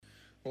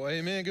Well,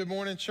 amen. Good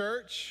morning,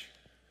 church.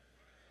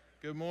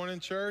 Good morning,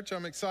 church.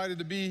 I'm excited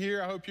to be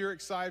here. I hope you're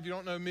excited. If you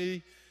don't know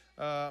me,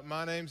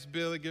 my name's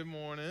Billy. Good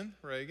morning,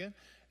 Reagan.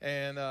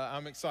 And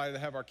I'm excited to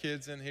have our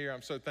kids in here.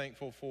 I'm so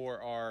thankful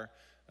for our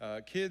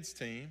kids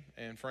team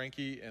and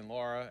Frankie and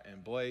Laura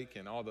and Blake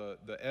and all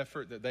the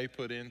effort that they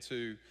put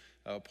into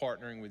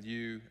partnering with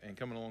you and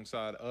coming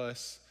alongside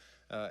us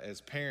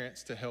as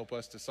parents to help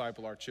us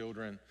disciple our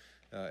children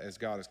as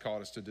God has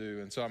called us to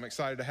do. And so I'm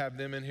excited to have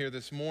them in here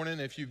this morning.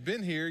 If you've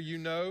been here, you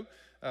know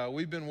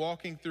we've been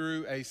walking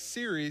through a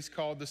series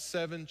called The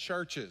Seven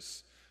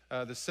Churches.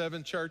 The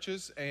Seven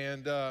Churches,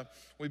 and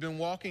we've been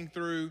walking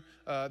through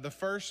the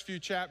first few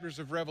chapters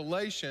of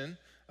Revelation,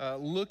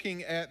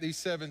 looking at these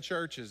seven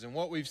churches. And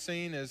what we've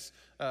seen is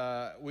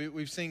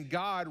we've seen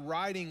God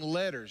writing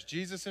letters,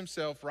 Jesus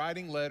himself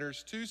writing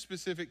letters to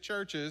specific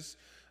churches,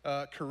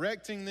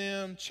 correcting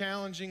them,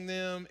 challenging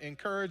them,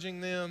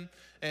 encouraging them,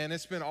 and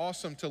it's been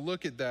awesome to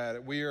look at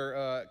that. We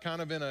are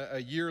kind of in a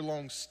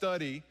year-long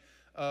study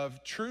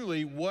of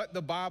truly what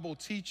the Bible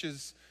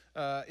teaches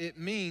it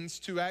means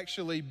to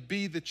actually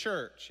be the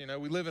church. You know,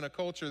 we live in a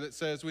culture that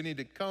says we need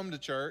to come to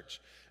church,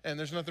 and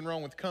there's nothing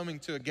wrong with coming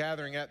to a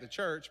gathering at the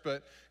church,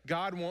 but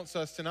God wants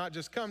us to not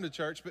just come to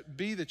church, but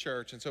be the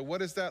church. And so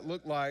what does that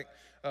look like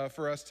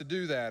for us to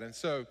do that? And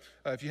so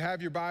if you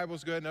have your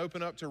Bibles, go ahead and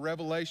open up to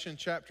Revelation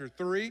chapter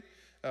 3,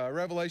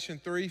 Revelation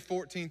 3,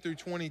 14 through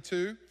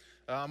 22.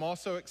 I'm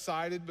also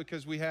excited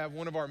because we have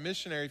one of our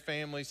missionary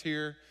families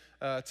here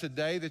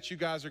today that you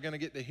guys are going to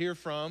get to hear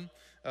from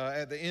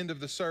at the end of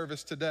the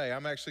service today.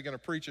 I'm actually going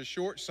to preach a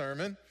short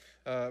sermon,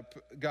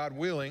 God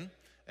willing,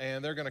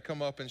 and they're going to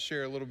come up and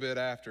share a little bit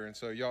after. And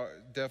so y'all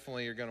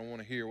definitely are going to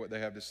want to hear what they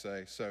have to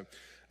say. So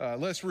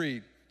let's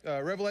read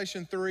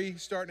Revelation 3,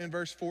 starting in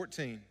verse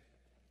 14.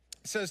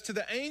 It says, "To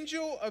the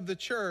angel of the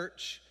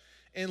church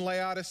in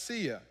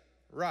Laodicea,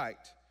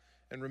 write."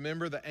 And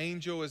remember, the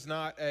angel is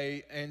not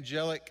a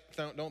angelic,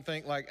 don't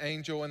think like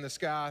angel in the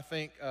sky,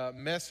 think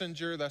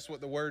messenger. That's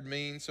what the word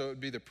means. So it would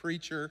be the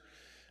preacher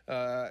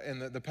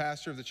and the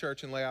pastor of the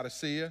church in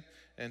Laodicea.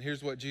 And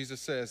here's what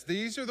Jesus says.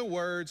 "These are the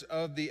words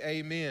of the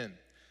Amen,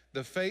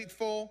 the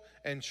faithful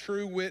and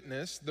true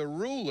witness, the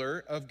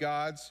ruler of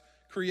God's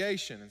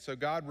creation." And so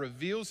God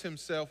reveals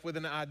himself with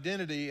an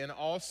identity in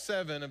all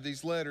seven of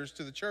these letters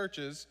to the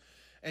churches.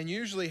 And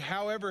usually,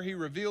 however he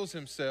reveals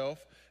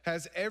himself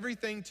has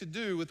everything to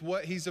do with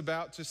what he's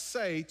about to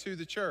say to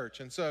the church.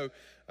 And so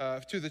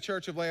to the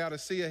church of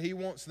Laodicea, he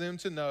wants them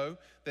to know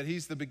that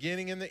he's the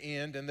beginning and the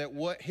end, and that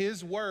what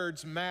his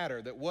words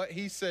matter, that what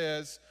he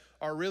says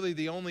are really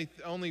the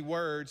only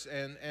words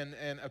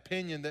and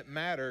opinion that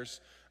matters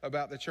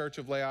about the church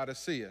of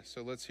Laodicea.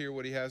 So let's hear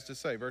what he has to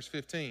say. Verse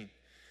 15.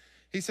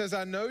 He says,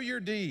 "I know your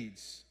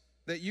deeds,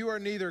 that you are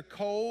neither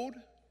cold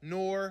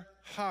nor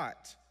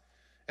hot.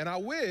 And I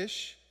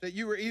wish that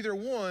you were either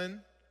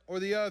one or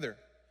the other.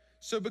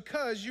 So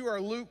because you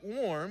are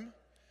lukewarm,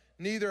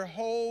 neither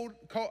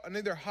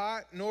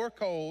hot nor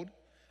cold,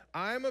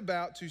 I am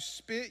about to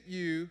spit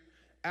you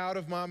out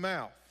of my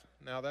mouth."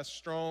 Now that's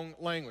strong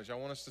language. I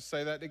want us to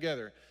say that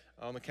together.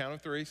 On the count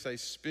of three, say,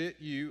 "Spit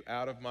you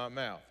out of my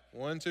mouth."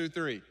 1, 2,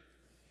 3.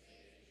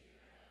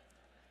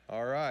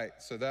 All right,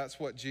 so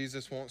that's what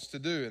Jesus wants to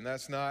do, and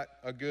that's not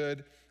a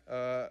good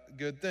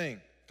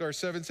thing. Verse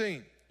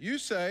 17, "You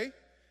say,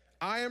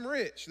 I am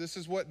rich." This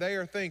is what they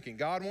are thinking.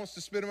 God wants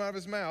to spit them out of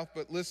his mouth,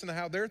 but listen to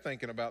how they're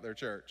thinking about their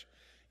church.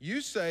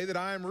 "You say that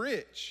I am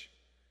rich.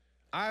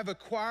 I have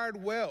acquired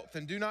wealth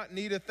and do not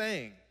need a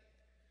thing."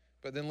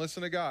 But then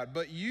listen to God.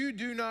 "But you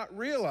do not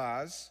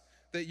realize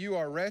that you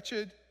are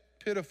wretched,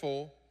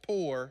 pitiful,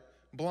 poor,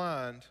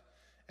 blind,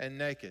 and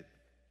naked.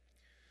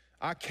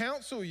 I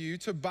counsel you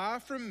to buy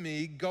from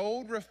me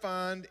gold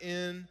refined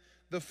in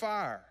the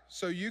fire,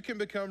 so you can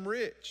become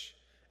rich,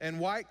 and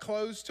white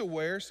clothes to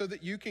wear so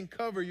that you can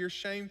cover your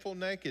shameful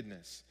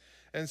nakedness,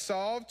 and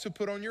salve to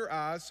put on your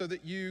eyes so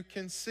that you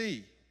can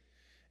see.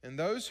 And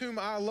those whom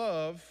I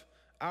love,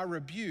 I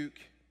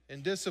rebuke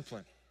and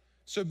discipline.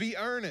 So be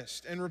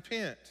earnest and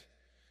repent,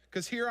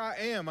 because here I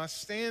am, I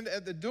stand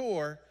at the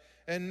door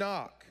and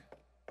knock.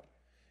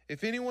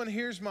 If anyone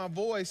hears my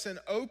voice and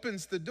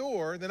opens the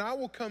door, then I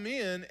will come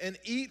in and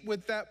eat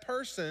with that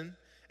person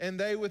and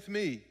they with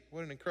me."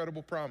 What an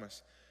incredible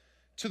promise.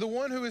 "To the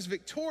one who is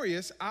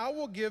victorious, I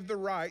will give the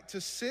right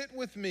to sit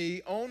with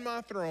me on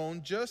my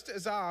throne, just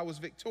as I was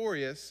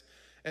victorious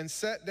and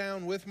sat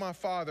down with my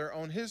Father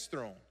on his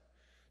throne.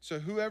 So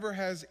whoever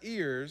has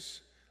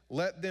ears,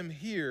 let them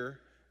hear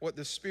what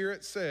the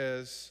Spirit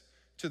says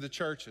to the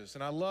churches."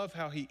 And I love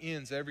how he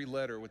ends every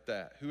letter with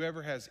that.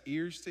 Whoever has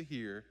ears to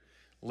hear,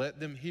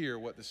 let them hear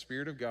what the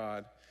Spirit of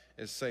God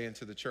is saying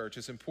to the church.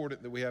 It's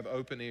important that we have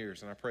open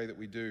ears, and I pray that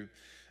we do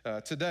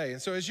today.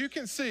 And so as you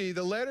can see,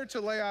 the letter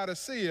to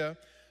Laodicea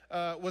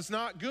was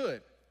not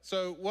good.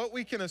 So what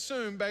we can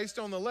assume based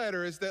on the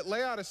letter is that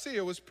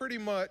Laodicea was pretty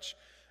much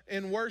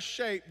in worse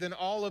shape than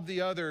all of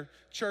the other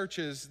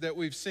churches that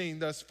we've seen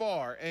thus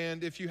far.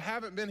 And if you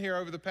haven't been here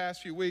over the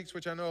past few weeks,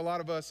 which I know a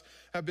lot of us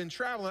have been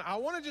traveling, I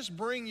want to just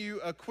bring you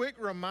a quick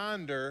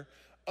reminder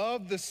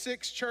of the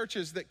 6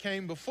 churches that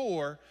came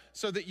before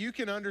so that you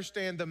can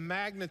understand the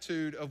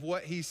magnitude of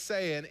what he's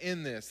saying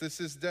in this. This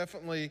is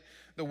definitely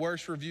the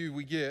worst review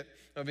we get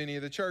of any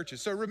of the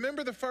churches. So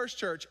remember the first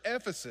church,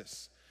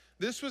 Ephesus.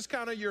 This was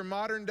kind of your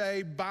modern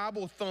day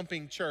Bible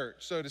thumping church,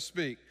 so to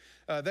speak.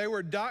 They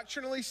were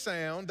doctrinally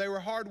sound, they were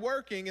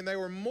hardworking, and they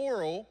were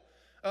moral,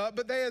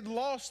 but they had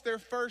lost their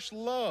first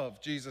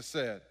love, Jesus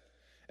said.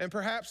 And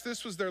perhaps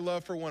this was their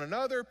love for one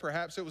another.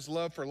 Perhaps it was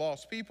love for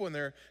lost people in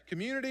their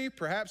community.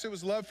 Perhaps it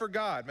was love for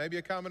God, maybe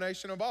a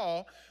combination of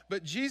all.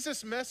 But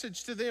Jesus'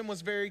 message to them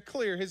was very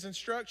clear. His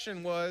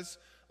instruction was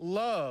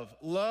love.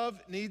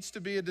 Love needs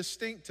to be a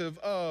distinctive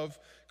of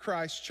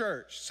Christ's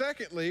church.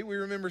 Secondly, we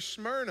remember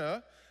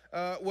Smyrna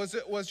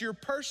was your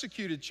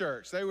persecuted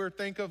church. They were,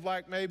 think of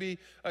like maybe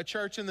a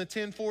church in the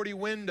 1040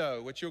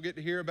 window, which you'll get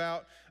to hear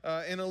about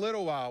in a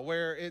little while,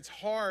 where it's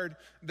hard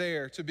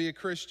there to be a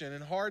Christian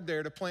and hard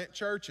there to plant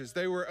churches.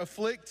 They were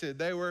afflicted,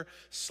 they were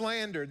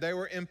slandered, they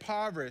were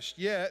impoverished,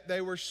 yet they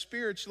were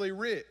spiritually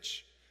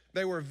rich.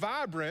 They were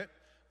vibrant,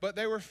 but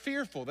they were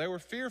fearful. They were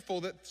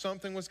fearful that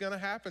something was going to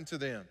happen to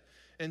them.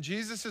 And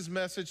Jesus'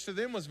 message to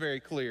them was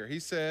very clear. He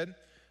said,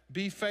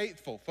 be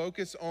faithful.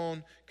 Focus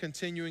on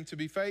continuing to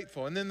be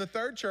faithful. And then the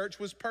third church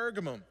was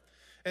Pergamum.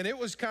 And it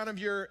was kind of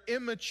your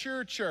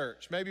immature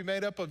church, maybe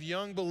made up of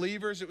young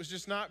believers. It was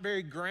just not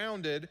very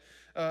grounded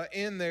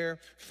in their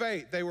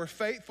faith. They were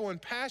faithful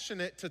and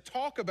passionate to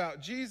talk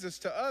about Jesus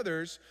to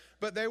others,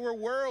 but they were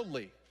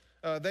worldly.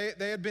 They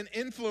had been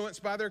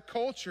influenced by their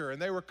culture, and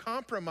they were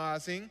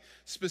compromising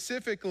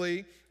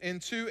specifically in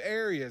 2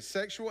 areas,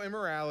 sexual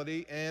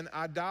immorality and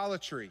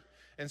idolatry.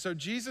 And so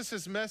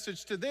Jesus'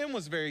 message to them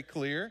was very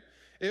clear.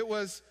 It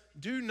was,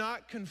 do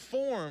not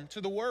conform to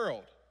the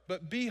world,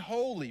 but be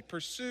holy,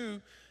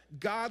 pursue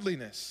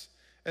godliness.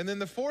 And then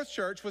the fourth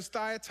church was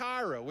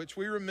Thyatira, which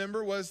we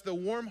remember was the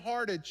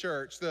warm-hearted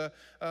church,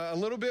 a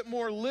little bit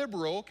more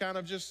liberal, kind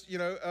of just,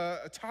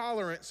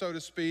 tolerant, so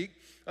to speak.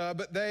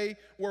 But they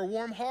were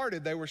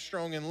warm-hearted. They were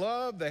strong in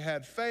love. They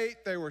had faith.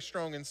 They were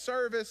strong in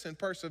service and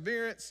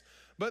perseverance.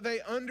 But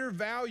they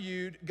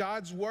undervalued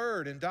God's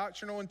word and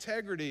doctrinal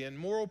integrity and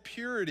moral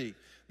purity.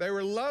 They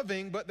were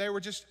loving, but they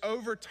were just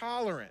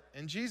over-tolerant.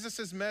 And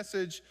Jesus'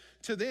 message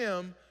to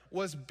them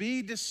was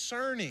be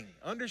discerning.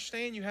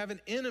 Understand you have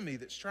an enemy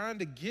that's trying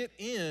to get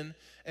in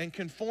and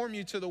conform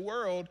you to the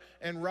world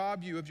and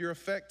rob you of your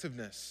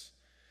effectiveness.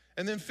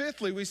 And then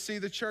fifthly, we see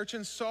the church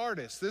in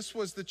Sardis. This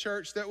was the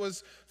church that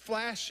was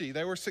flashy.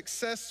 They were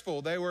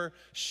successful. They were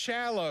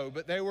shallow,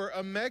 but they were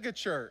a mega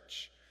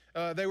church.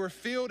 They were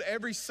filled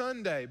every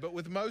Sunday, but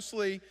with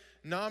mostly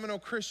nominal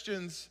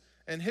Christians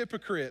and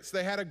hypocrites.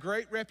 They had a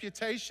great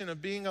reputation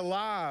of being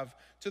alive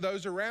to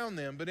those around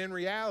them, but in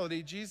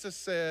reality, Jesus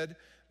said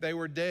they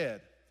were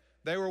dead.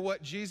 They were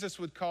what Jesus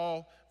would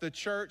call the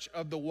church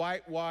of the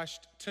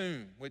whitewashed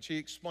tomb, which he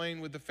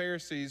explained with the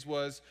Pharisees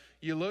was,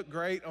 you look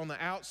great on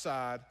the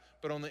outside,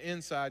 but on the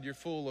inside, you're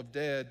full of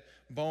dead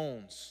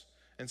bones.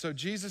 And so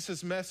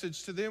Jesus'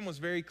 message to them was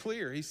very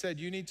clear. He said,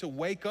 you need to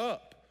wake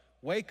up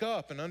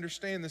and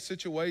understand the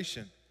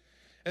situation.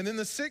 And then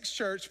the sixth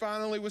church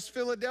finally was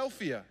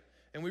Philadelphia.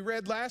 And we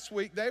read last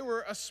week, they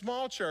were a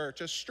small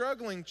church, a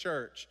struggling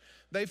church.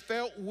 They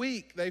felt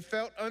weak, they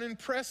felt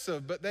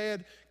unimpressive, but they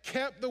had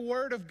kept the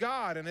word of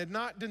God and had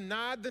not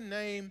denied the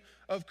name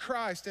of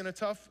Christ in a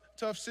tough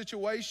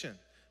situation.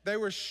 They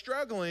were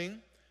struggling,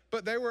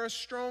 but they were a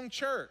strong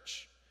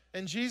church.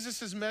 And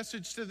Jesus'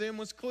 message to them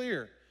was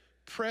clear.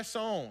 Press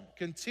on,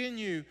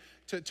 continue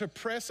to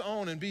press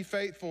on and be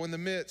faithful in the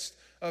midst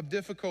of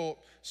difficult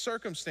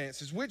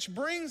circumstances, which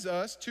brings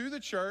us to the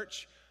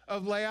church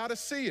of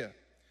Laodicea.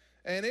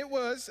 And it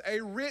was a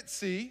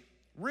ritzy,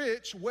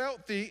 rich,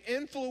 wealthy,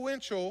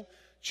 influential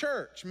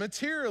church.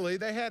 Materially,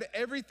 they had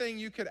everything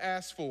you could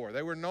ask for.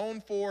 They were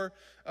known for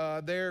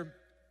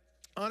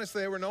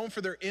they were known for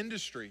their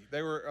industry.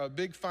 They were a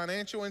big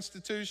financial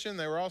institution.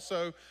 They were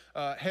also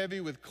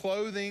heavy with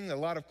clothing, a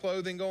lot of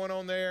clothing going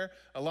on there.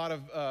 A lot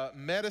of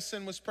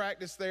medicine was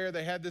practiced there.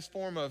 They had this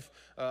form of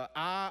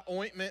eye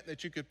ointment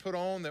that you could put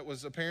on that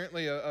was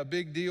apparently a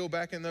big deal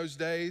back in those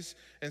days.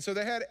 And so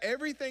they had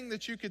everything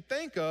that you could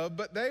think of,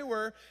 but they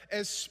were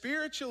as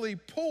spiritually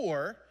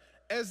poor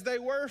as they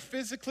were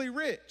physically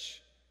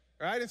rich,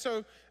 right? And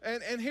so,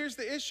 and here's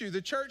the issue.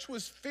 The church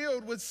was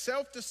filled with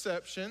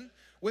self-deception,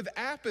 with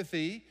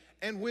apathy,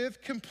 and with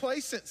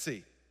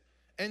complacency.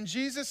 And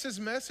Jesus'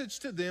 message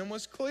to them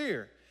was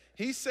clear.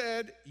 He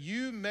said,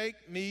 you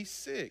make me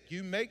sick.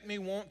 You make me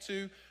want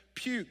to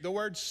puke. The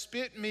word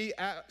spit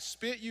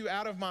you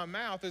out of my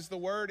mouth is the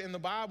word in the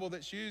Bible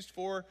that's used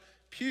for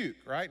puke,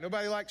 right?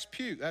 Nobody likes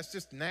puke. That's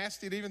just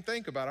nasty to even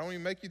think about. I don't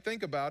even make you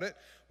think about it.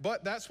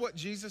 But that's what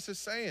Jesus is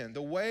saying.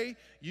 The way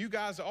you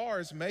guys are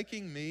is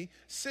making me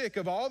sick.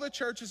 Of all the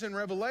churches in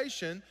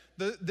Revelation,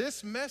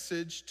 this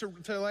message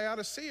to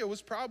Laodicea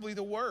was probably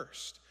the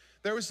worst.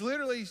 There was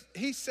literally,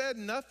 he said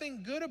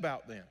nothing good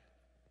about them.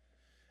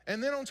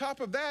 And then on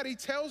top of that, he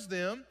tells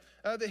them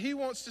that he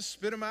wants to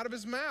spit them out of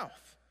his mouth.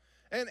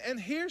 And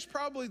here's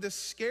probably the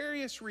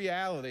scariest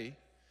reality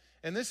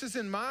and this is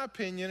in my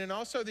opinion and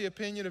also the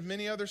opinion of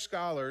many other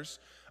scholars,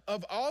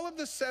 of all of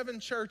the 7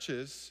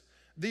 churches,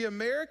 the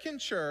American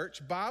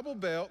church, Bible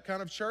Belt,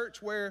 kind of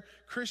church where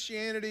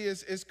Christianity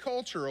is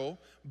cultural,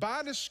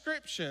 by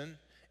description,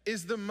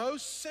 is the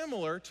most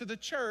similar to the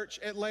church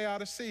at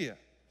Laodicea.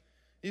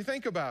 You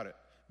think about it.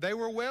 They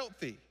were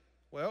wealthy.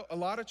 Well, a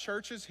lot of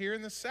churches here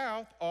in the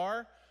South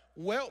are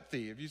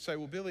wealthy. If you say,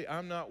 well, Billy,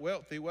 I'm not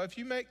wealthy. Well, if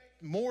you make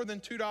more than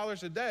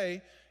 $2 a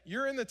day,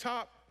 you're in the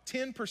top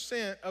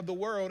 10% of the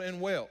world in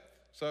wealth.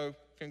 So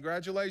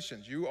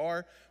congratulations, you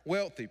are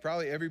wealthy.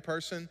 Probably every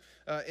person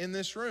in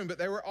this room, but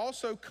they were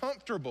also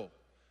comfortable.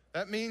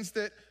 That means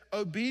that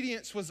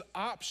obedience was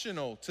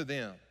optional to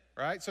them,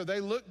 right? So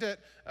they looked at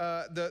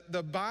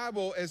the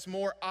Bible as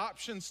more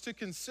options to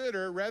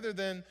consider rather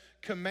than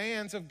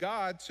commands of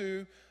God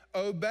to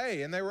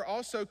obey. And they were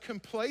also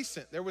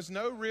complacent. There was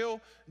no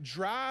real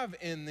drive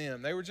in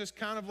them. They were just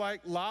kind of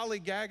like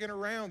lollygagging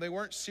around. They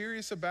weren't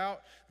serious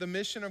about the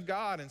mission of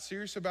God and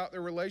serious about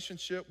their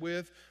relationship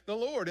with the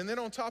Lord. And then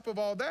on top of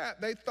all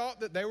that, they thought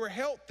that they were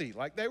healthy,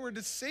 like they were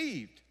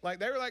deceived. Like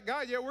they were like,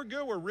 God, yeah, we're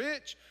good, we're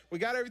rich, we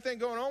got everything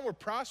going on, we're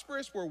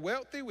prosperous, we're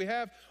wealthy, we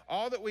have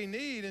all that we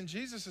need. And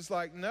Jesus is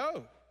like,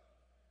 no,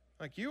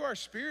 like you are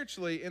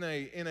spiritually in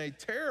a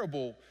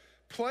terrible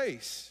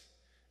place.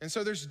 And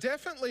so there's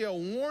definitely a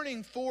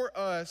warning for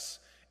us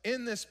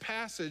in this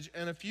passage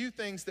and a few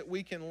things that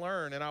we can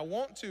learn. And I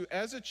want to,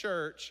 as a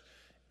church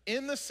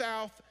in the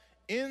South,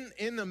 in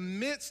the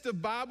midst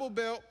of Bible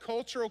Belt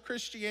cultural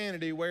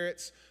Christianity, where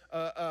it's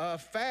a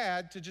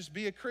fad to just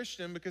be a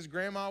Christian because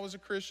grandma was a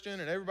Christian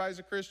and everybody's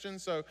a Christian,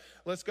 so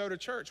let's go to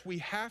church. We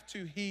have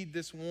to heed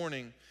this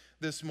warning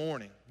this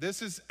morning.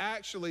 This is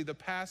actually the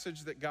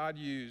passage that God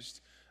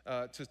used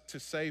to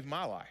save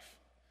my life.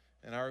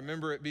 And I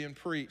remember it being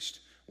preached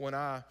when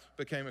I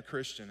became a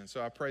Christian. And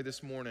so I pray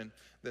this morning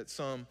that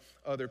some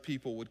other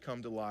people would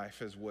come to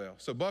life as well.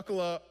 So buckle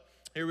up.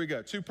 Here we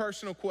go. 2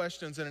 personal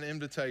questions and an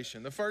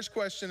invitation. The first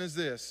question is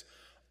this: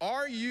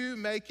 are you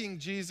making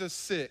Jesus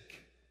sick?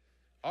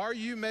 Are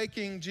you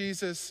making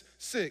Jesus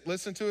sick?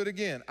 Listen to it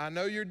again. I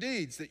know your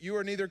deeds, that you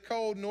are neither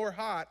cold nor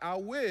hot. I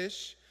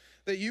wish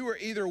that you were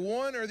either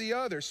one or the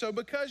other. So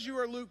because you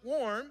are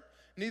lukewarm,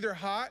 neither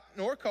hot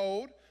nor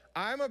cold,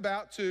 I am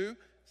about to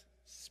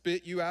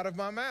spit you out of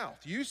my mouth.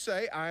 You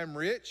say, I am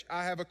rich,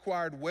 I have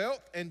acquired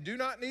wealth, and do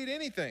not need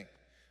anything.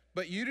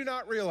 But you do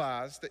not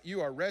realize that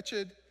you are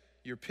wretched,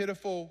 you're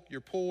pitiful,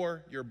 you're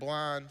poor, you're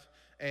blind,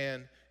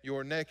 and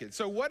you're naked.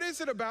 So what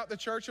is it about the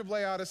church of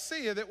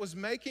Laodicea that was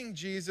making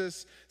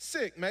Jesus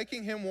sick,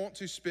 making him want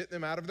to spit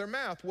them out of their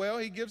mouth? Well,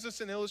 he gives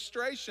us an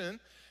illustration,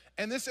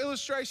 and this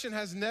illustration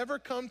has never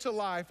come to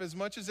life as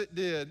much as it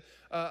did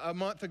a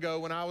month ago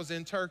when I was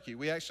in Turkey.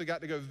 We actually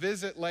got to go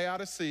visit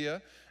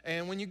Laodicea,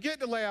 and when you get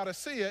to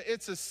Laodicea,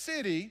 it's a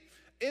city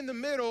in the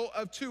middle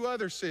of 2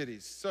 other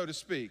cities, so to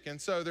speak. And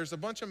so there's a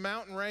bunch of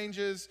mountain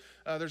ranges,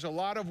 there's a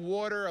lot of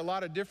water, a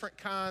lot of different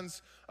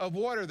kinds of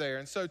water there.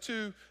 And so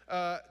to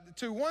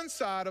one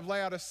side of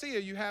Laodicea,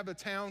 you have a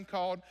town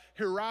called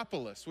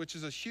Hierapolis, which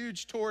is a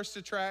huge tourist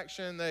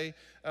attraction.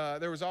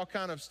 There was all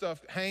kind of stuff,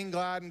 hang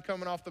gliding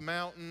coming off the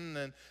mountain,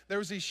 and there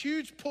was these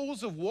huge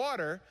pools of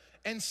water,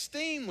 and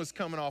steam was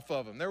coming off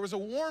of them. There was a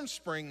warm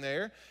spring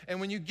there,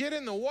 and when you get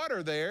in the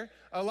water there,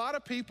 a lot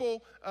of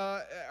people,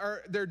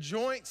 their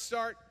joints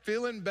start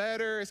feeling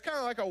better. It's kind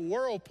of like a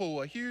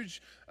whirlpool, a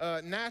huge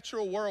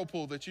natural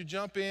whirlpool that you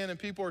jump in and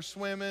people are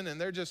swimming and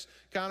they're just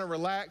kind of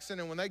relaxing,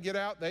 and when they get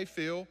out, they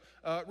feel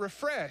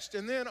refreshed.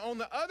 And then on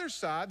the other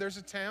side, there's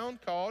a town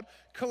called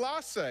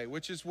Colossae,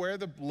 which is where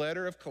the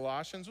letter of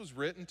Colossians was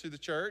written to the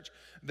church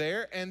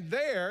there. And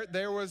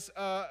there was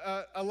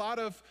a lot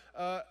of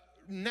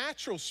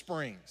natural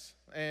springs,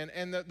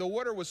 and the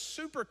water was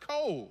super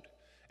cold,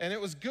 and it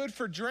was good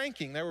for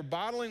drinking. They were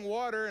bottling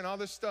water and all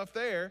this stuff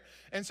there.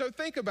 And so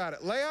think about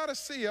it.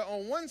 Laodicea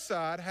on one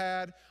side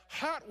had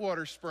hot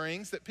water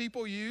springs that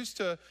people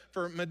used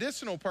for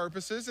medicinal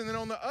purposes, and then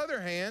on the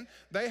other hand,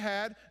 they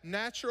had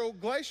natural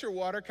glacier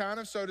water, kind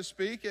of, so to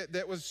speak,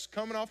 that was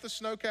coming off the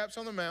snow caps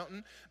on the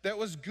mountain, that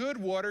was good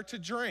water to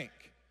drink.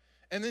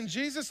 And then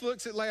Jesus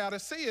looks at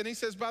Laodicea and he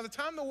says, by the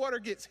time the water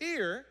gets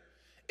here,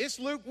 it's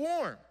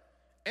lukewarm.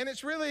 And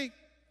it's really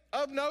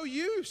of no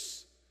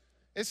use.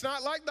 It's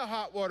not like the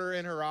hot water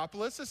in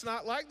Hierapolis. It's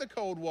not like the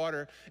cold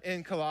water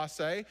in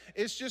Colossae.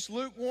 It's just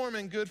lukewarm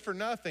and good for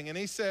nothing. And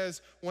he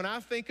says, when I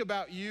think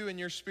about you and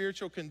your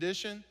spiritual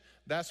condition,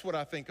 that's what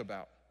I think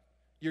about.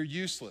 You're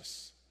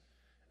useless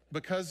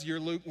because you're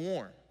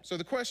lukewarm. So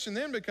the question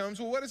then becomes,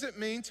 well, what does it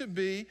mean to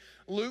be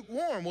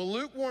lukewarm? Well,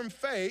 lukewarm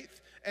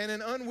faith and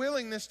an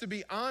unwillingness to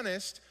be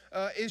honest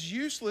is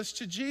useless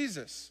to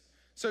Jesus.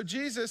 So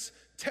Jesus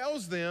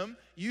tells them,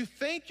 you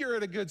think you're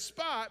at a good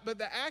spot, but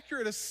the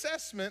accurate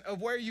assessment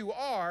of where you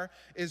are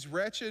is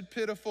wretched,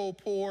 pitiful,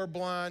 poor,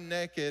 blind,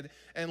 naked,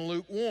 and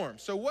lukewarm.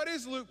 So what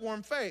is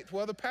lukewarm faith?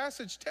 Well, the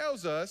passage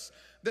tells us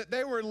that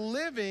they were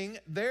living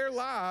their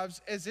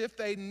lives as if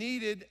they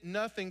needed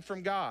nothing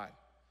from God.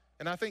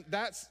 And I think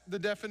that's the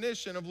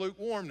definition of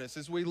lukewarmness,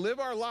 is we live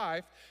our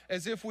life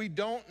as if we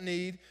don't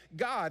need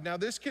God. Now,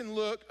 this can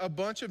look a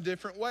bunch of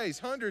different ways,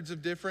 hundreds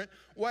of different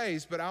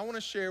ways, but I want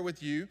to share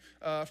with you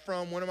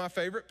from one of my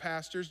favorite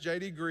pastors,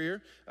 J.D.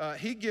 Greear.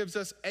 He gives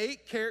us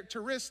 8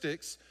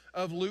 characteristics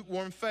of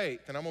lukewarm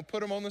faith. And I'm going to put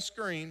them on the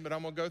screen, but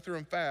I'm going to go through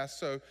them fast,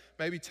 so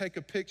maybe take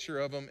a picture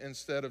of them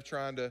instead of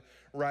trying to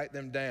write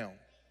them down.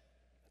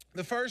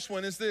 The first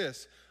one is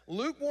this: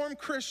 lukewarm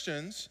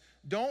Christians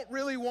don't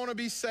really want to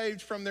be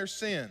saved from their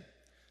sin.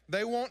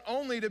 They want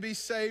only to be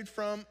saved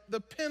from the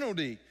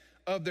penalty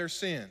of their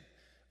sin.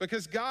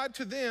 Because God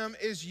to them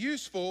is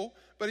useful,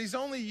 but he's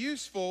only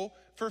useful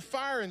for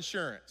fire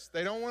insurance.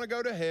 They don't want to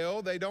go to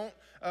hell. They don't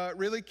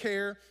really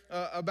care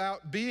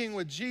about being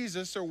with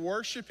Jesus or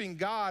worshiping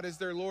God as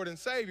their Lord and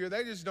Savior.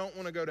 They just don't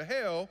want to go to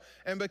hell.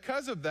 And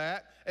because of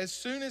that, as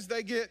soon as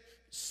they get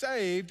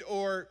saved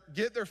or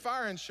get their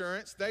fire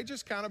insurance, they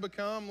just kind of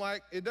become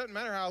like, it doesn't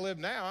matter how I live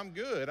now, I'm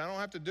good. I don't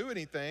have to do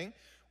anything,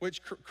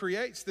 which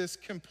creates this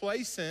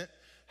complacent,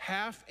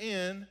 half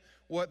in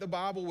what the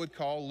Bible would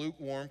call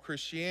lukewarm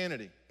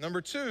Christianity.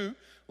 Number 2,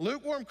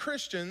 lukewarm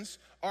Christians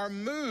are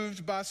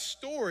moved by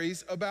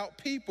stories about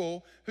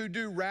people who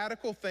do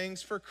radical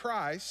things for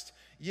Christ,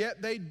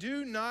 yet they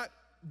do not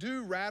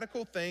do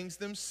radical things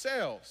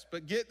themselves.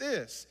 But get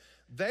this,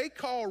 they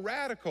call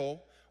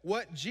radical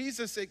what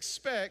Jesus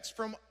expects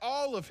from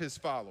all of his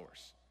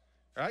followers.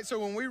 Right? So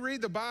when we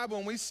read the Bible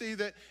and we see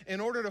that in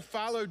order to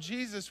follow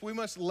Jesus, we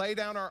must lay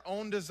down our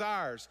own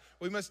desires.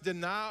 We must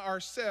deny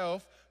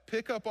ourselves,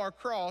 pick up our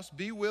cross,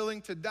 be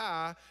willing to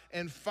die,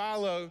 and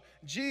follow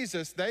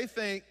Jesus. They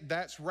think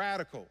that's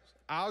radical.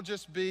 I'll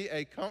just be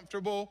a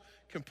comfortable,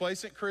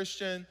 complacent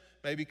Christian,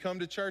 maybe come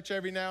to church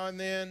every now and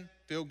then,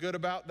 feel good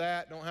about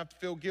that, don't have to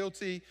feel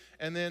guilty,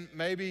 and then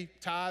maybe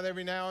tithe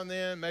every now and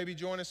then, maybe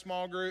join a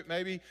small group,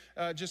 maybe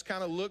just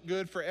kind of look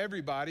good for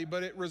everybody,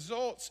 but it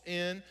results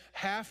in,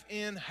 half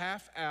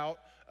out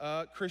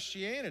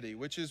Christianity,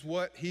 which is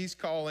what he's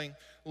calling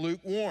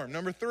lukewarm.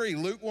 Number 3,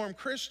 lukewarm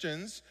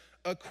Christians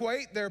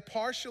equate their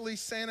partially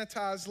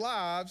sanitized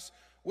lives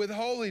with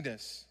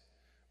holiness.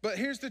 But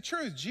here's the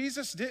truth.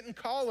 Jesus didn't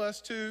call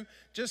us to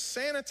just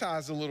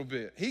sanitize a little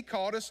bit. He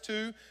called us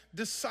to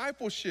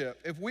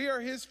discipleship. If we are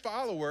his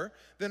follower,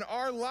 then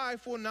our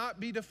life will not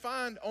be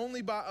defined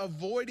only by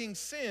avoiding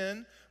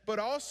sin, but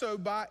also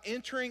by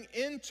entering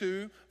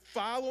into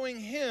following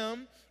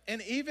him,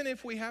 and even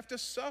if we have to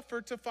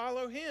suffer to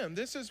follow him.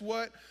 This is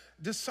what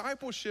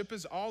discipleship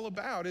is all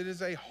about. It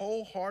is a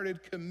wholehearted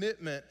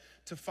commitment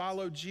to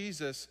follow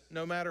Jesus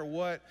no matter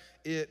what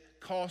it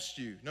costs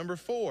you. Number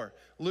 4,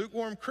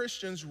 lukewarm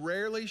Christians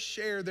rarely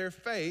share their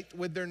faith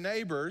with their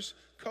neighbors,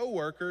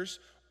 co-workers,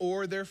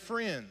 or their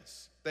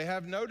friends. They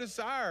have no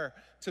desire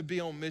to be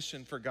on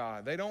mission for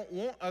God. They don't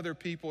want other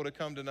people to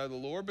come to know the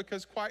Lord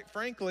because, quite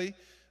frankly,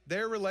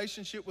 their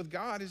relationship with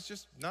God is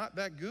just not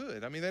that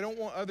good. I mean, they don't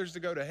want others to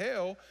go to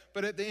hell,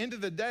 but at the end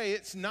of the day,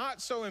 it's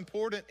not so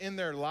important in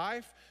their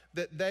life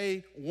that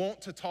they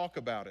want to talk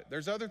about it.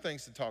 There's other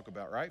things to talk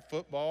about, right?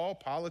 Football,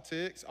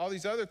 politics, all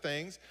these other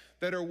things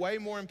that are way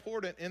more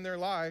important in their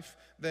life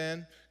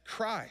than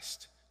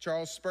Christ.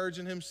 Charles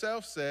Spurgeon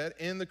himself said,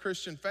 in the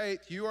Christian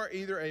faith, you are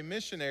either a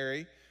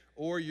missionary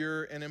or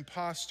you're an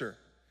imposter.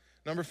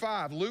 Number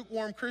 5,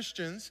 lukewarm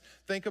Christians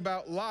think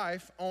about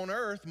life on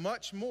earth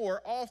much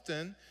more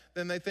often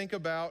than they think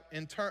about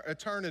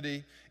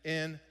eternity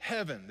in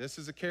heaven. This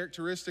is a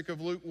characteristic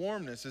of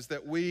lukewarmness, is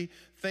that we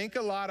think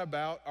a lot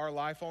about our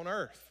life on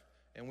earth.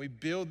 And we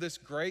build this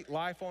great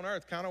life on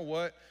earth, kind of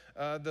what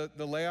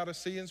the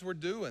Laodiceans were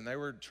doing. They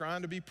were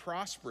trying to be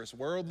prosperous.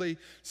 Worldly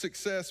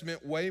success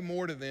meant way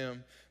more to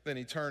them than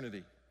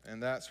eternity.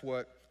 And that's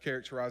what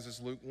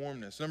characterizes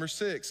lukewarmness. Number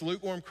 6,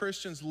 lukewarm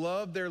Christians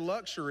love their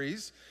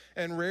luxuries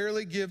and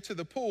rarely give to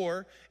the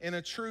poor in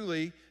a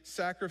truly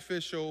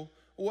sacrificial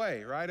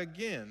way, right?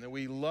 Again, that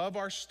we love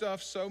our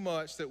stuff so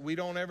much that we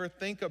don't ever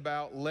think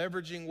about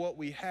leveraging what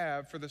we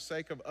have for the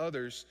sake of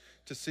others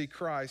to see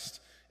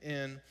Christ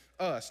in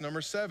us.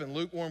 Number 7,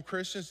 lukewarm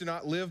Christians do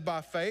not live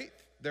by faith.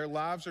 Their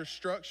lives are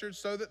structured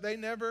so that they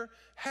never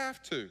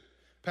have to.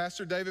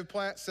 Pastor David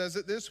Platt says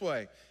it this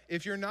way: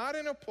 if you're not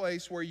in a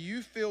place where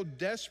you feel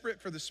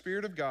desperate for the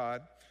Spirit of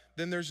God,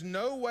 then there's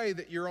no way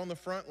that you're on the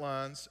front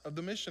lines of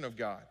the mission of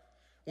God.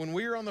 When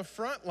we are on the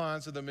front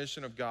lines of the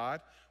mission of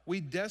God, we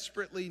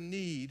desperately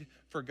need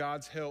for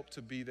God's help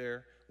to be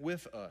there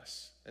with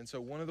us. And so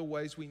one of the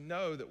ways we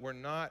know that we're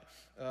not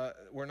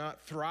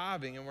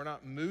thriving and we're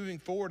not moving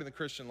forward in the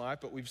Christian life,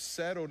 but we've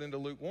settled into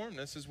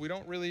lukewarmness, is we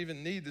don't really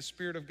even need the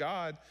Spirit of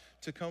God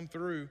to come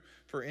through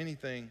for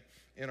anything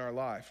in our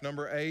life.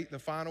 Number 8, the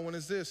final one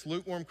is this: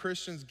 lukewarm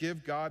Christians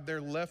give God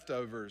their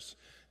leftovers,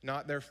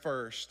 not their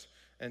first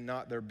and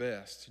not their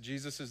best.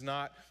 Jesus is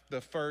not the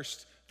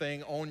first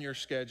thing on your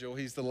schedule.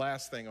 He's the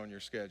last thing on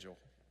your schedule.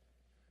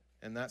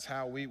 And that's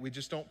how we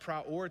just don't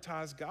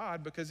prioritize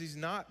God because he's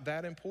not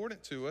that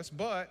important to us.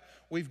 But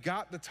we've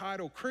got the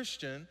title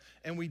Christian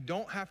and we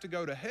don't have to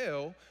go to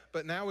hell,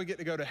 but now we get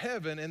to go to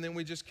heaven and then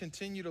we just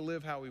continue to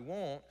live how we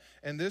want.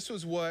 And this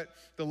was what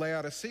the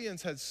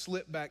Laodiceans had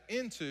slipped back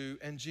into.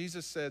 And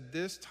Jesus said,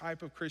 this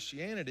type of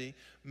Christianity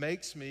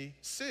makes me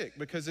sick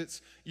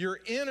because you're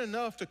in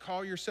enough to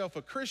call yourself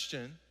a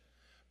Christian,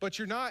 but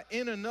you're not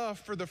in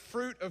enough for the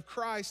fruit of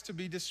Christ to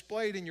be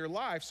displayed in your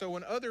life. So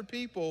when other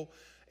people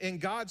in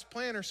God's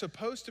plan are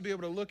supposed to be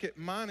able to look at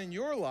mine and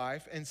your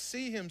life and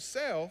see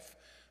himself,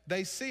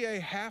 they see a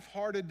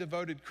half-hearted,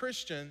 devoted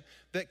Christian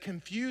that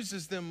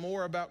confuses them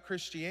more about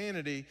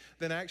Christianity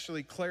than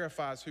actually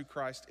clarifies who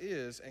Christ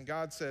is. And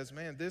God says,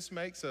 man, this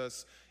makes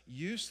us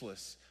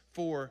useless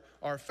for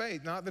our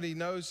faith. Not that he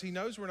knows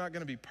we're not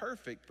going to be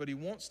perfect, but he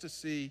wants to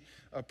see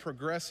a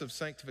progressive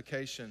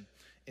sanctification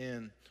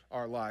in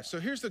our life. So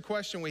here's the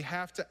question we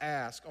have to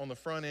ask on the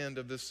front end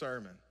of this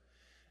sermon.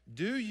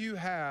 Do you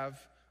have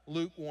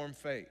lukewarm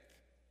faith?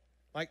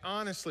 Like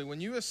honestly, when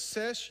you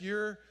assess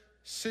your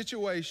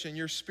situation,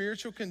 your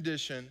spiritual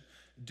condition,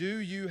 do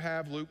you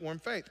have lukewarm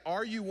faith?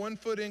 Are you 1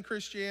 foot in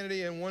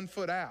Christianity and 1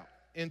 foot out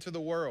into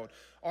the world?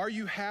 Are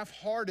you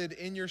half-hearted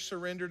in your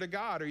surrender to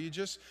God? Are you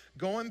just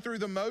going through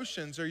the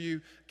motions? Are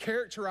you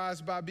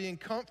characterized by being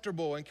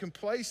comfortable and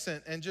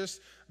complacent and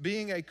just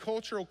being a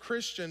cultural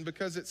Christian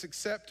because it's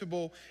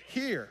acceptable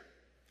here?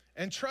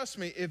 And trust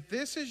me, if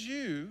this is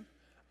you,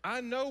 I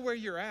know where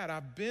you're at.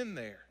 I've been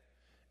there.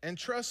 And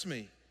trust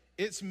me,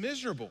 it's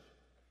miserable.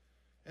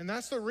 And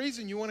that's the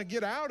reason you want to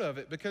get out of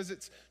it, because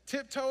it's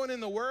tiptoeing in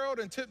the world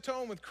and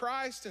tiptoeing with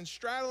Christ and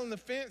straddling the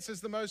fence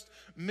is the most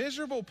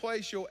miserable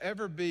place you'll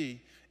ever be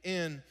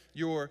in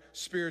your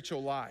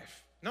spiritual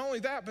life. Not only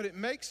that, but it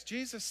makes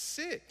Jesus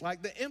sick.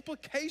 Like the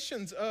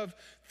implications of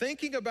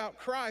thinking about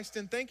Christ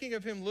and thinking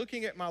of him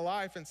looking at my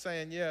life and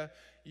saying, yeah,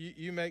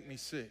 you make me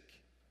sick.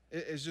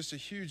 It's just a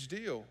huge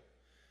deal.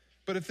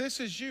 But if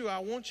this is you, I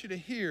want you to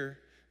hear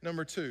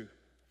number 2.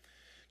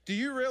 Do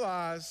you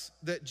realize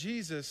that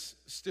Jesus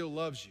still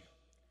loves you?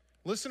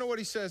 Listen to what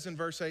he says in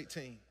verse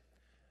 18.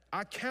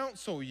 I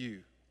counsel you.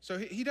 So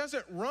he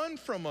doesn't run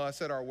from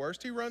us at our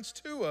worst. He runs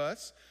to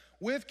us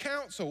with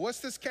counsel. What's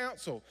this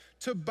counsel?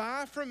 To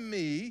buy from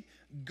me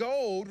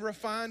gold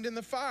refined in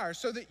the fire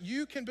so that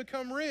you can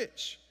become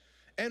rich,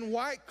 and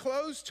white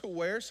clothes to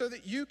wear so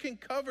that you can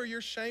cover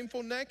your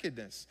shameful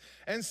nakedness,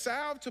 and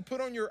salve to put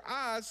on your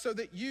eyes so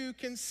that you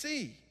can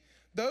see.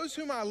 Those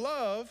whom I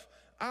love,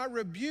 I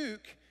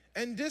rebuke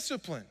and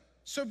discipline.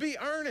 So be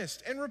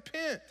earnest and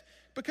repent,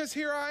 because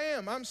here I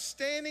am. I'm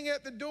standing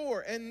at the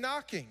door and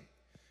knocking.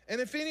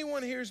 And if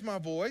anyone hears my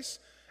voice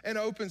and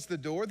opens the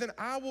door, then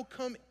I will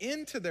come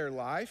into their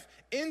life,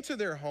 into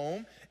their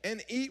home,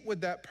 and eat with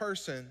that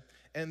person,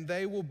 and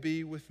they will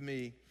be with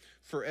me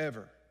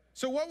forever.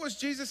 So what was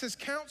Jesus'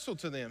 counsel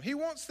to them? He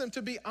wants them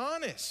to be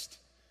honest.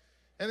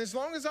 And as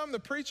long as I'm the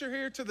preacher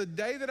here to the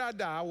day that I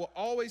die, I will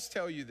always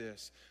tell you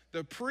this.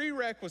 The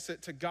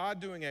prerequisite to God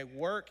doing a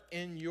work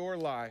in your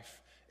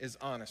life is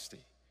honesty.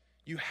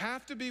 You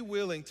have to be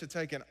willing to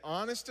take an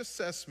honest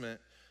assessment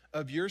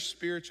of your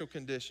spiritual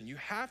condition. You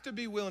have to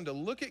be willing to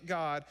look at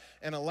God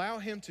and allow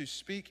him to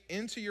speak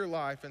into your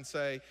life and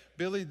say,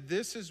 Billy,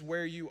 this is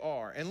where you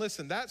are. And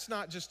listen, that's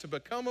not just to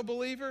become a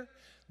believer,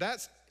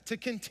 that's to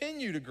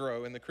continue to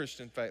grow in the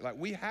Christian faith. Like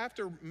we have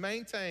to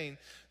maintain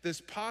this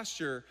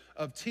posture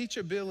of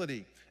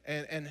teachability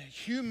and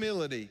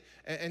humility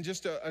and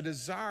just a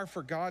desire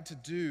for God to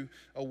do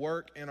a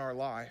work in our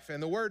life.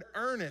 And the word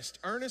earnest,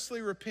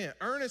 earnestly repent.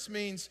 Earnest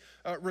means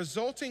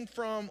resulting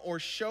from or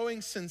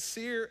showing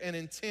sincere and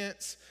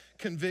intense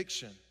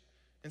conviction.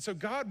 And so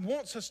God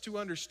wants us to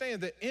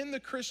understand that in the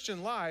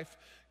Christian life,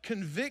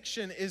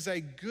 conviction is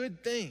a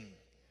good thing,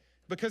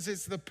 because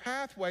it's the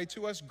pathway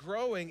to us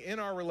growing in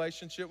our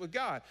relationship with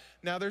God.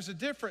 Now, there's a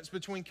difference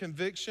between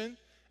conviction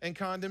and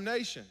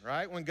condemnation,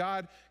 right? When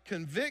God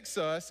convicts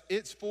us,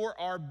 it's for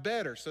our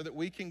better so that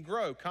we can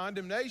grow.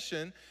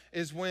 Condemnation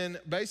is when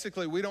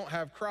basically we don't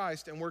have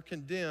Christ and we're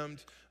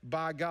condemned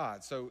by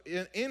God. So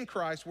in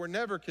Christ, we're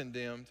never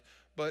condemned,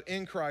 but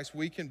in Christ,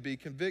 we can be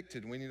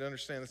convicted. We need to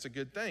understand that's a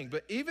good thing.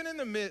 But even in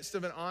the midst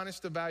of an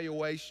honest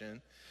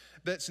evaluation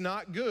that's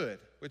not good,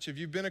 which if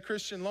you've been a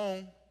Christian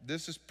long,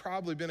 this has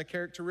probably been a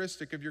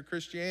characteristic of your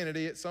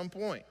Christianity at some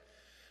point.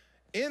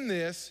 In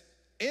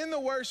the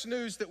worst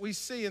news that we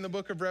see in the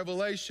book of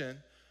Revelation,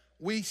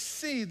 we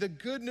see the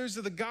good news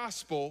of the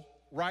gospel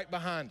right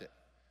behind it.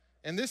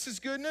 And this is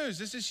good news.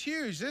 This is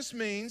huge. This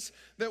means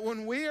that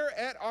when we are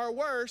at our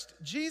worst,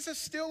 Jesus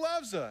still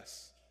loves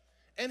us.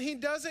 And he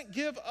doesn't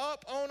give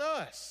up on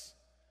us.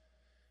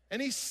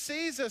 And he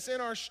sees us in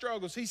our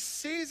struggles. He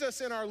sees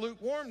us in our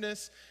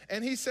lukewarmness.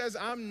 And he says,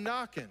 I'm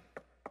knocking.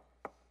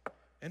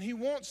 And he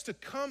wants to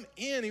come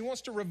in. He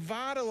wants to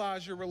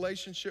revitalize your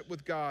relationship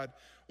with God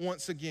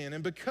once again.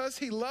 And because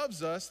he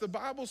loves us, the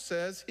Bible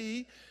says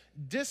he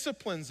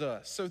disciplines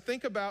us. So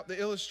think about the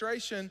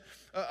illustration,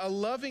 a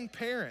loving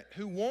parent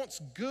who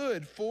wants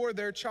good for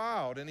their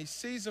child, and he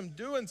sees them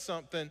doing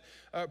something,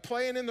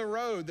 playing in the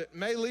road that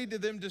may lead to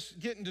them just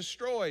getting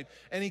destroyed,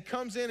 and he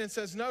comes in and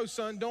says, no,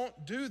 son,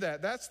 don't do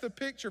that. That's the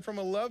picture from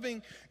a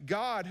loving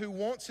God who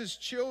wants his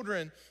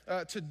children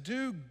to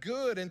do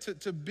good and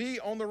to be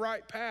on the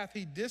right path.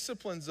 He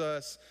disciplines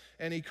us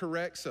and he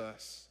corrects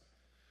us.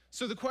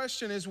 So the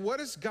question is, what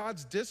does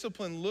God's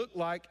discipline look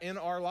like in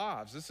our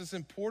lives? This is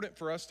important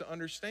for us to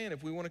understand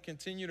if we want to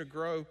continue to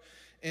grow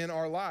in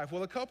our life.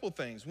 Well, a couple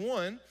things.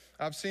 One,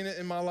 I've seen it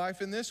in my life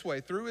in this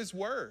way, through his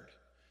word.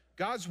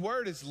 God's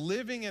word is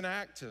living and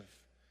active.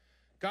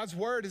 God's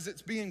word, as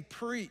it's being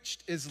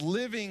preached, is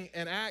living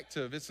and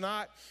active. It's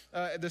not,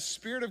 the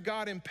Spirit of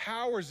God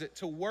empowers it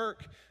to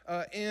work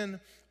in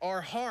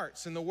our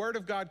hearts. And the word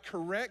of God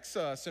corrects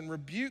us and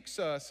rebukes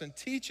us and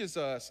teaches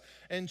us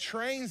and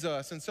trains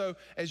us. And so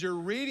as you're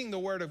reading the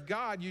word of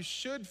God, you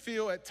should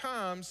feel at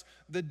times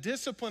the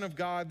discipline of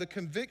God, the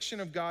conviction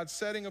of God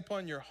setting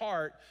upon your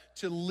heart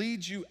to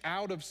lead you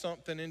out of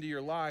something into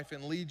your life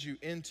and lead you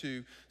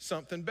into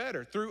something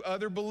better through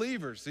other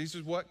believers. This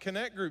is what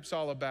Connect Group's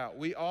all about.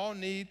 We all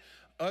need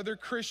other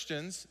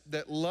Christians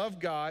that love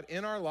God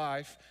in our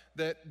life,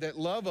 that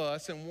love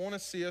us and want to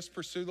see us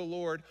pursue the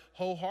Lord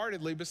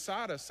wholeheartedly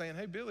beside us, saying,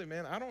 hey, Billy,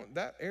 man,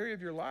 that area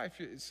of your life,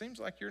 it seems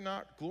like you're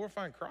not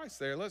glorifying Christ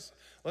there. Let's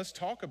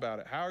talk about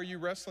it. How are you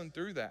wrestling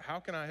through that? How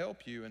can I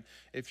help you? And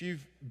if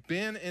you've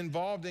been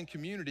involved in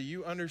community,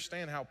 you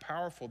understand how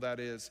powerful that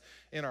is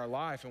in our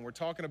life. And we're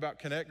talking about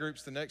Connect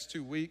Groups the next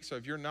 2 weeks. So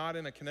if you're not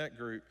in a Connect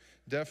Group,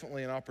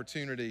 definitely an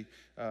opportunity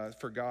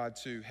for God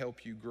to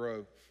help you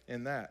grow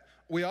in that.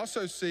 We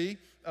also see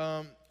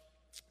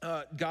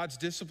God's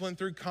discipline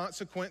through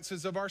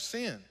consequences of our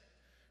sin,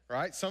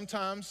 right?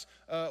 Sometimes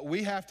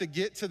we have to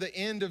get to the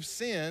end of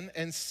sin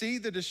and see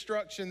the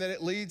destruction that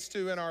it leads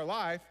to in our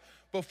life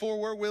before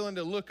we're willing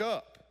to look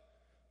up,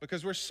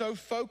 because we're so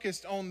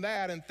focused on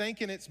that and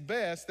thinking it's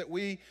best that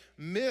we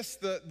miss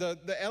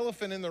the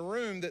elephant in the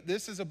room, that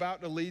this is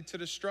about to lead to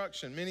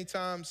destruction. Many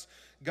times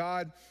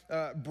God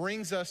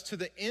brings us to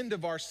the end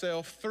of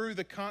ourselves through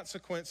the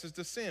consequences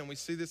to sin. We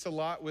see this a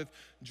lot with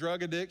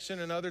drug addiction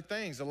and other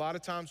things. A lot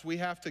of times we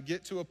have to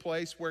get to a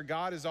place where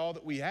God is all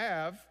that we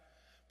have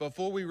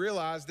before we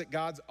realize that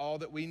God's all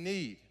that we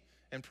need.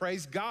 And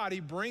praise God, he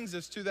brings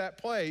us to that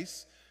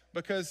place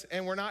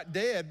and we're not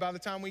dead by the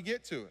time we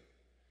get to it.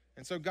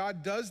 And so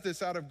God does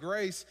this out of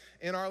grace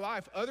in our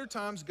life. Other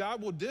times,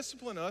 God will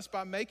discipline us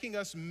by making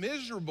us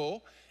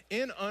miserable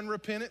in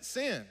unrepentant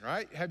sin,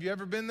 right? Have you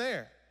ever been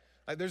there?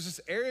 Like there's this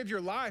area of your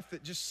life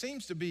that just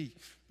seems to be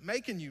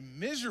making you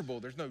miserable.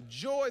 There's no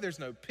joy, there's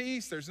no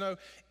peace, there's no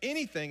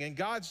anything. And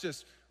God's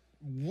just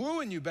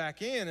wooing you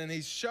back in, and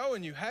he's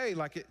showing you, hey,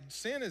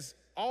 sin is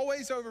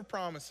always over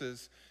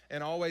promises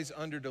and always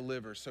under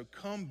delivers. So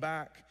come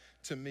back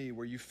to me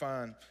where you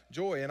find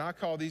joy. And I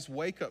call these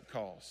wake-up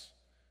calls.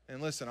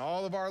 And listen,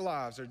 all of our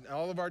lives,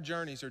 all of our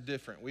journeys are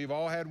different. We've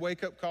all had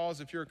wake-up calls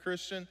if you're a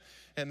Christian,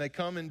 and they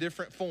come in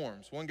different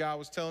forms. One guy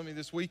was telling me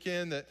this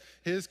weekend that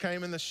his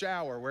came in the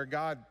shower, where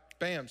God,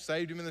 bam,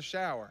 saved him in the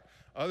shower.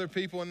 Other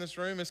people in this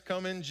room, it's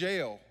come in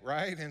jail,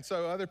 right? And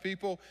so other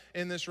people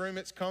in this room,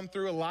 it's come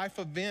through a life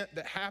event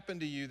that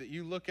happened to you that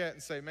you look at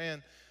and say,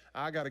 man,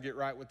 I got to get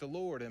right with the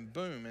Lord, and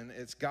boom. And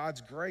it's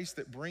God's grace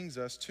that brings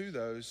us to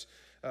those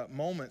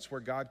moments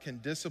where God can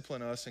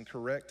discipline us and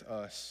correct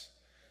us.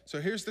 So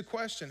here's the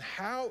question: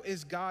 how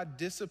is God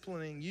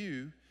disciplining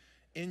you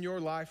in your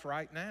life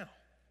right now?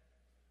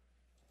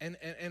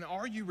 And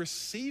are you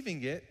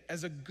receiving it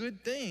as a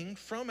good thing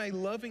from a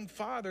loving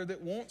Father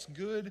that wants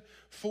good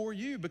for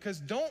you?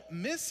 Because don't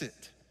miss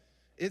it.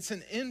 It's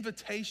an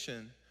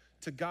invitation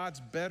to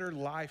God's better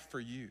life for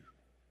you,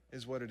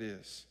 is what it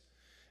is.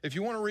 If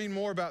you want to read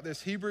more about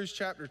this, Hebrews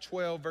chapter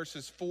 12,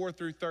 verses 4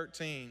 through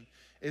 13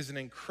 is an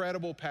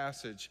incredible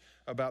passage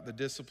about the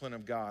discipline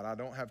of God. I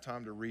don't have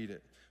time to read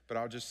it, but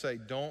I'll just say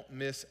don't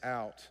miss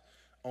out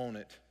on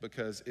it,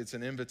 because it's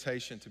an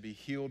invitation to be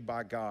healed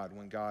by God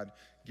when God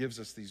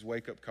gives us these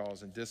wake-up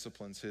calls and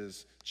disciplines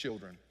his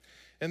children.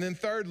 And then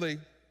thirdly,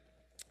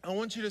 I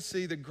want you to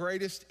see the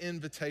greatest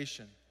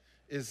invitation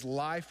is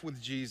life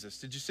with Jesus.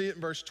 Did you see it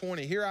in verse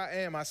 20? Here I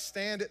am, I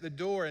stand at the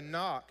door and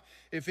knock.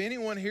 If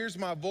anyone hears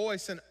my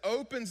voice and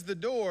opens the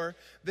door,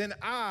 then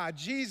I,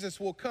 Jesus,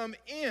 will come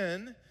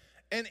in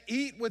and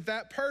eat with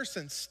that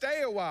person.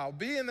 Stay a while,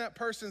 be in that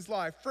person's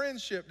life,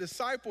 friendship,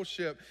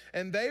 discipleship,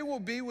 and they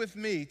will be with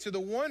me. To the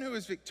one who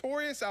is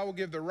victorious, I will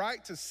give the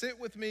right to sit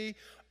with me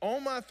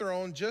on my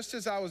throne, just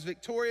as I was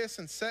victorious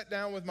and sat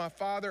down with my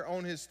Father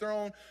on his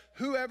throne.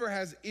 Whoever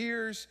has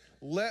ears,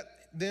 let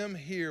them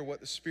hear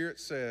what the Spirit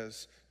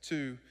says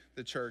to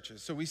the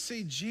churches. So we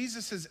see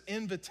Jesus'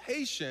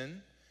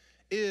 invitation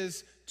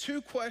is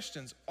two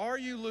questions. Are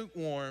you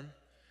lukewarm?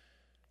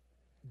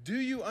 Do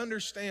you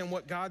understand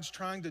what God's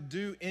trying to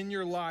do in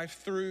your life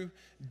through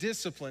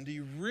discipline? Do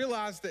you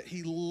realize that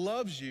he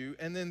loves you?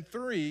 And then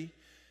 3,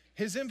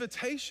 his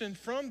invitation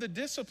from the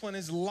discipline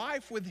is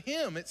life with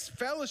him. It's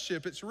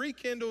fellowship, it's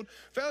rekindled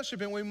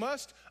fellowship. And we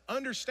must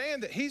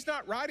understand that he's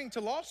not writing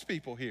to lost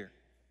people here.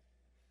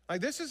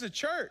 Like, this is a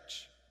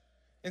church.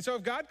 And so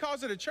if God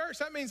calls it a church,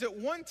 that means at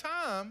one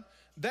time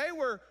they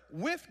were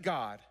with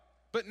God.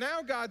 But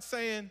now God's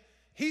saying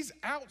he's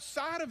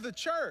outside of the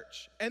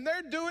church and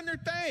they're doing their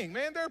thing.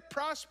 Man, they're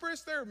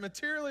prosperous, they're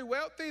materially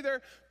wealthy,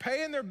 they're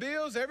paying their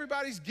bills,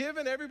 everybody's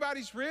giving,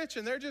 everybody's rich,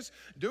 and they're just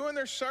doing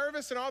their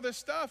service and all this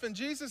stuff. And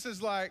Jesus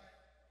is like,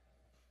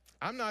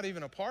 I'm not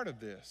even a part of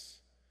this.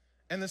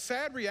 And the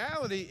sad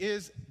reality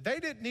is they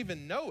didn't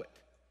even know it.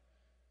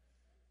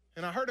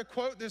 And I heard a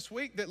quote this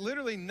week that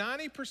literally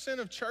 90%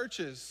 of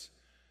churches,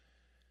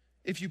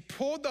 if you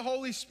pulled the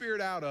Holy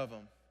Spirit out of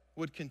them,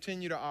 would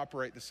continue to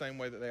operate the same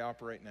way that they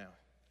operate now.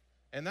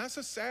 And that's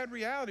a sad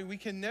reality. We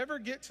can never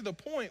get to the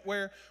point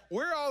where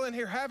we're all in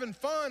here having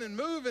fun and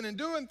moving and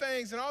doing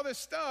things and all this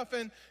stuff,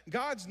 and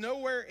God's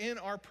nowhere in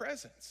our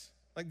presence.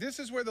 Like, this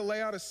is where the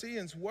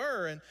Laodiceans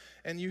were,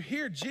 and you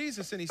hear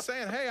Jesus, and he's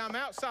saying, hey, I'm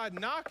outside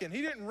knocking.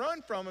 He didn't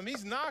run from him.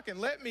 He's knocking.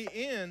 Let me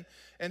in.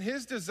 And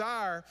his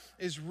desire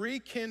is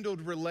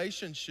rekindled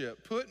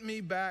relationship. Put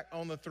me back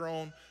on the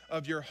throne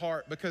of your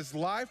heart, because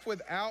life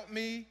without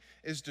me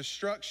is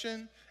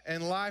destruction,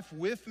 and life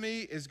with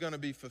me is going to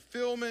be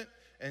fulfillment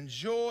and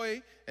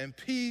joy and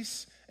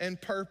peace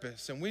and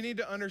purpose. And we need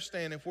to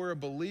understand, if we're a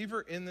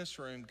believer in this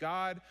room,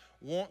 God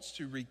wants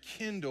to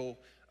rekindle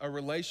a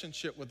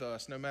relationship with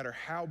us, no matter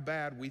how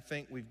bad we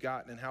think we've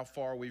gotten and how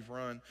far we've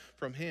run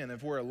from him.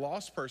 If we're a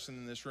lost person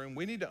in this room,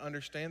 we need to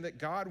understand that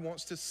God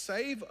wants to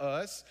save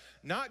us,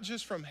 not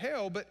just from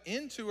hell, but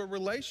into a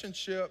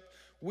relationship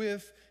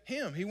with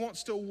him. He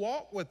wants to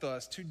walk with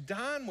us, to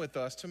dine with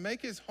us, to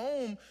make his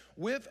home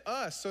with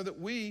us so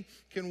that we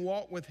can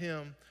walk with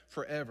him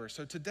forever.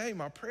 So today,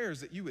 my prayer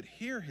is that you would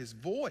hear his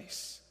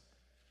voice,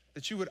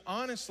 that you would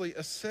honestly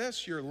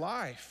assess your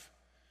life,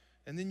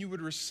 and then you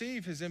would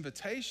receive his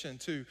invitation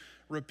to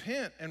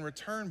repent and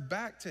return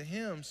back to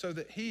him so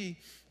that he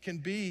can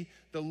be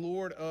the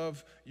Lord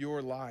of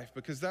your life.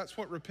 Because that's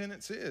what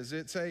repentance is.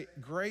 It's a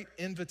great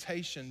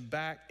invitation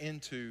back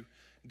into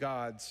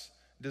God's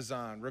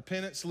design.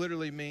 Repentance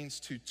literally means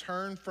to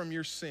turn from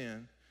your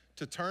sin,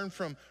 to turn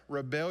from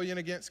rebellion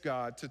against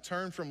God, to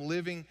turn from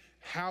living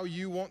how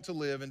you want to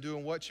live and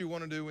doing what you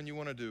want to do when you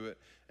want to do it,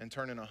 and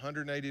turning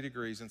 180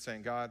 degrees and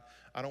saying, God,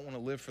 I don't want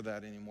to live for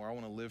that anymore. I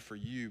want to live for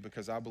you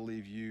because I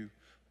believe you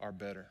are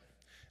better.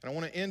 And I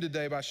want to end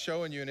today by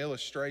showing you an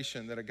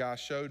illustration that a guy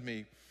showed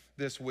me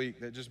this week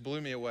that just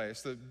blew me away.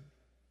 It's the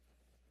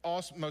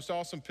most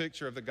awesome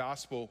picture of the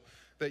gospel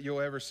that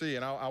you'll ever see.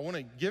 And I want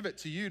to give it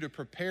to you to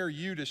prepare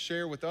you to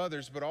share with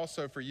others, but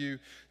also for you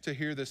to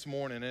hear this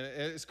morning. And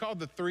it's called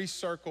the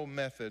 3-circle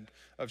method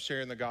of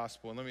sharing the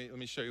gospel. And let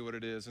me show you what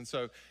it is. And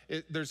so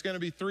there's going to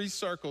be 3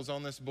 circles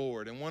on this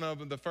board. And one of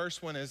them, the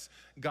first one, is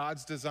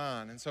God's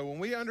design. And so when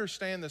we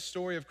understand the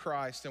story of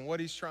Christ and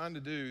what he's trying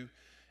to do,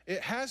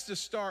 it has to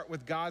start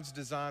with God's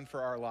design for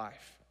our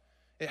life.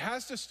 It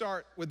has to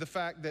start with the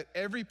fact that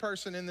every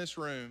person in this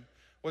room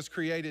was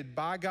created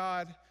by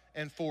God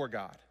and for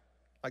God.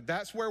 Like,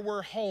 that's where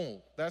we're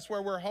whole. That's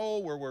where we're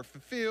whole, where we're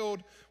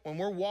fulfilled. When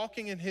we're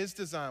walking in his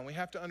design, we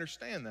have to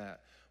understand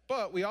that.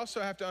 But we also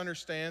have to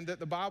understand that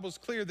the Bible's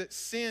clear that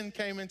sin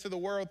came into the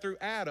world through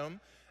Adam,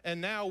 and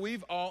now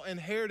we've all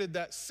inherited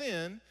that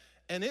sin,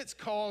 and it's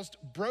caused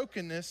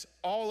brokenness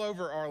all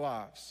over our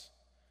lives.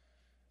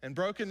 And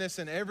brokenness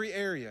in every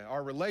area,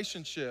 our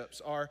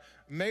relationships, our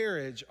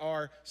marriage,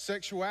 our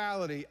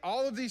sexuality,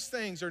 all of these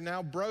things are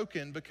now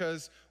broken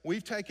because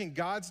we've taken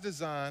God's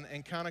design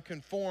and kind of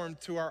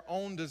conformed to our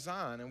own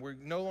design. And we're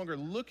no longer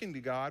looking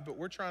to God, but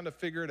we're trying to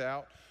figure it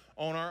out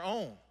on our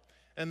own.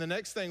 And the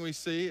next thing we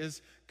see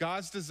is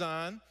God's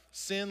design,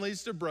 sin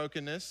leads to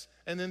brokenness,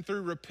 and then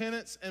through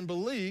repentance and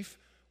belief,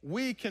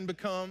 we can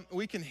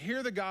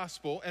hear the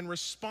gospel and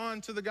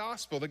respond to the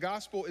gospel. The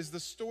gospel is the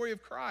story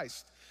of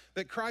Christ,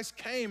 that Christ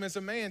came as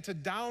a man to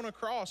die on a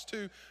cross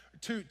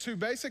to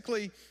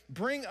basically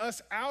bring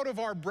us out of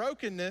our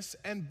brokenness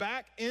and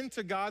back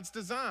into God's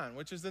design,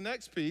 which is the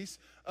next piece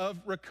of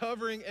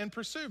recovering and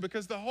pursue.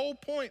 Because the whole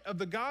point of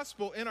the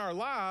gospel in our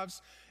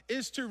lives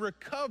is to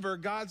recover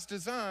God's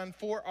design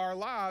for our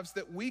lives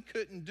that we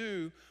couldn't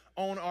do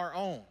on our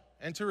own.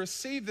 And to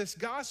receive this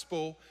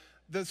gospel,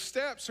 the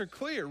steps are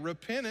clear.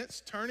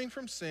 Repentance, turning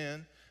from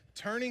sin,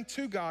 turning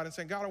to God and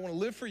saying, God, I want to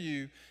live for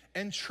you,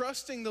 and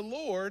trusting the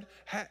Lord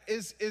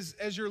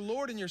as your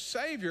Lord and your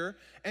Savior,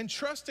 and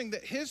trusting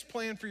that his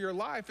plan for your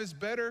life is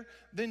better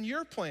than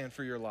your plan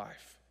for your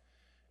life.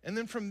 And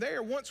then from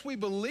there, once we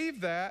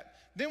believe that,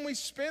 then we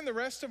spend the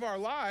rest of our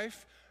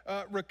life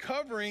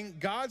recovering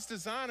God's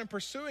design and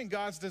pursuing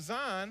God's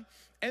design.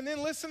 And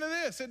then listen to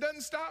this, it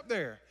doesn't stop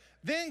there.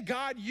 Then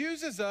God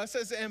uses us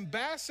as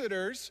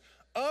ambassadors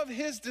of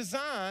his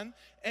design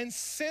and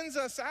sends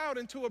us out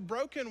into a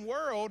broken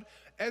world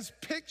as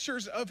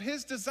pictures of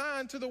his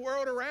design to the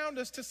world around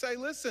us to say,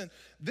 listen,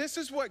 this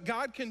is what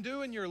God can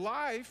do in your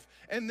life,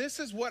 and this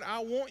is what I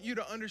want you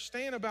to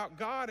understand about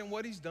God and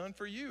what he's done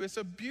for you. It's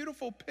a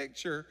beautiful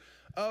picture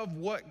of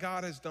what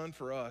God has done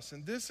for us.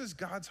 And this is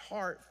God's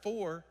heart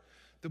for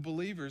the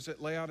believers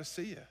at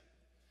Laodicea,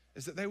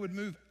 is that they would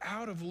move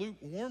out of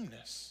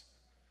lukewarmness.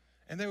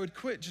 And they would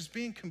quit just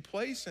being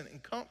complacent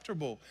and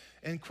comfortable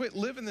and quit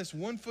living this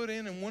 1 foot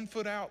in and 1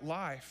 foot out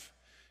life.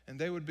 And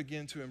they would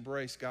begin to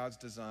embrace God's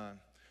design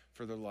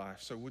for their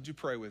life. So would you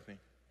pray with me?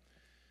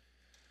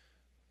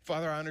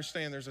 Father, I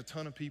understand there's a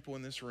ton of people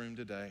in this room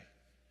today.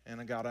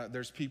 And God,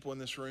 there's people in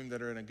this room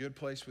that are in a good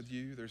place with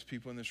you. There's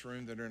people in this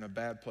room that are in a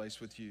bad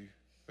place with you.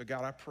 But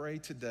God, I pray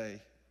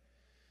today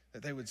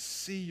that they would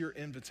see your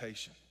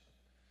invitation.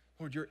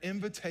 Lord, your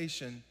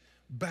invitation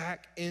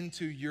back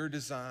into your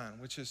design,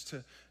 which is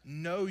to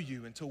know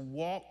you and to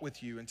walk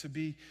with you and to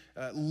be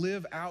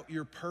live out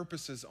your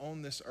purposes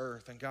on this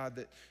earth. And God,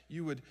 that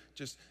you would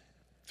just,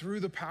 through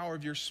the power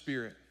of your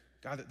Spirit,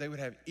 God, that they would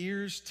have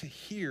ears to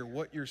hear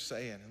what you're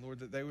saying. And Lord,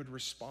 that they would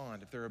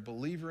respond. If they're a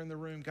believer in the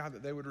room, God,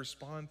 that they would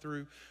respond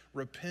through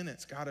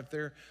repentance. God, if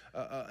they're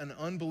an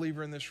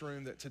unbeliever in this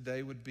room, that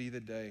today would be the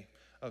day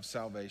of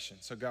salvation.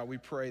 So God, we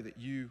pray that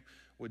you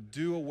would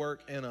do a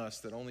work in us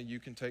that only you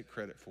can take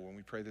credit for. And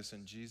we pray this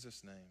in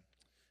Jesus' name.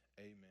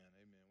 Amen.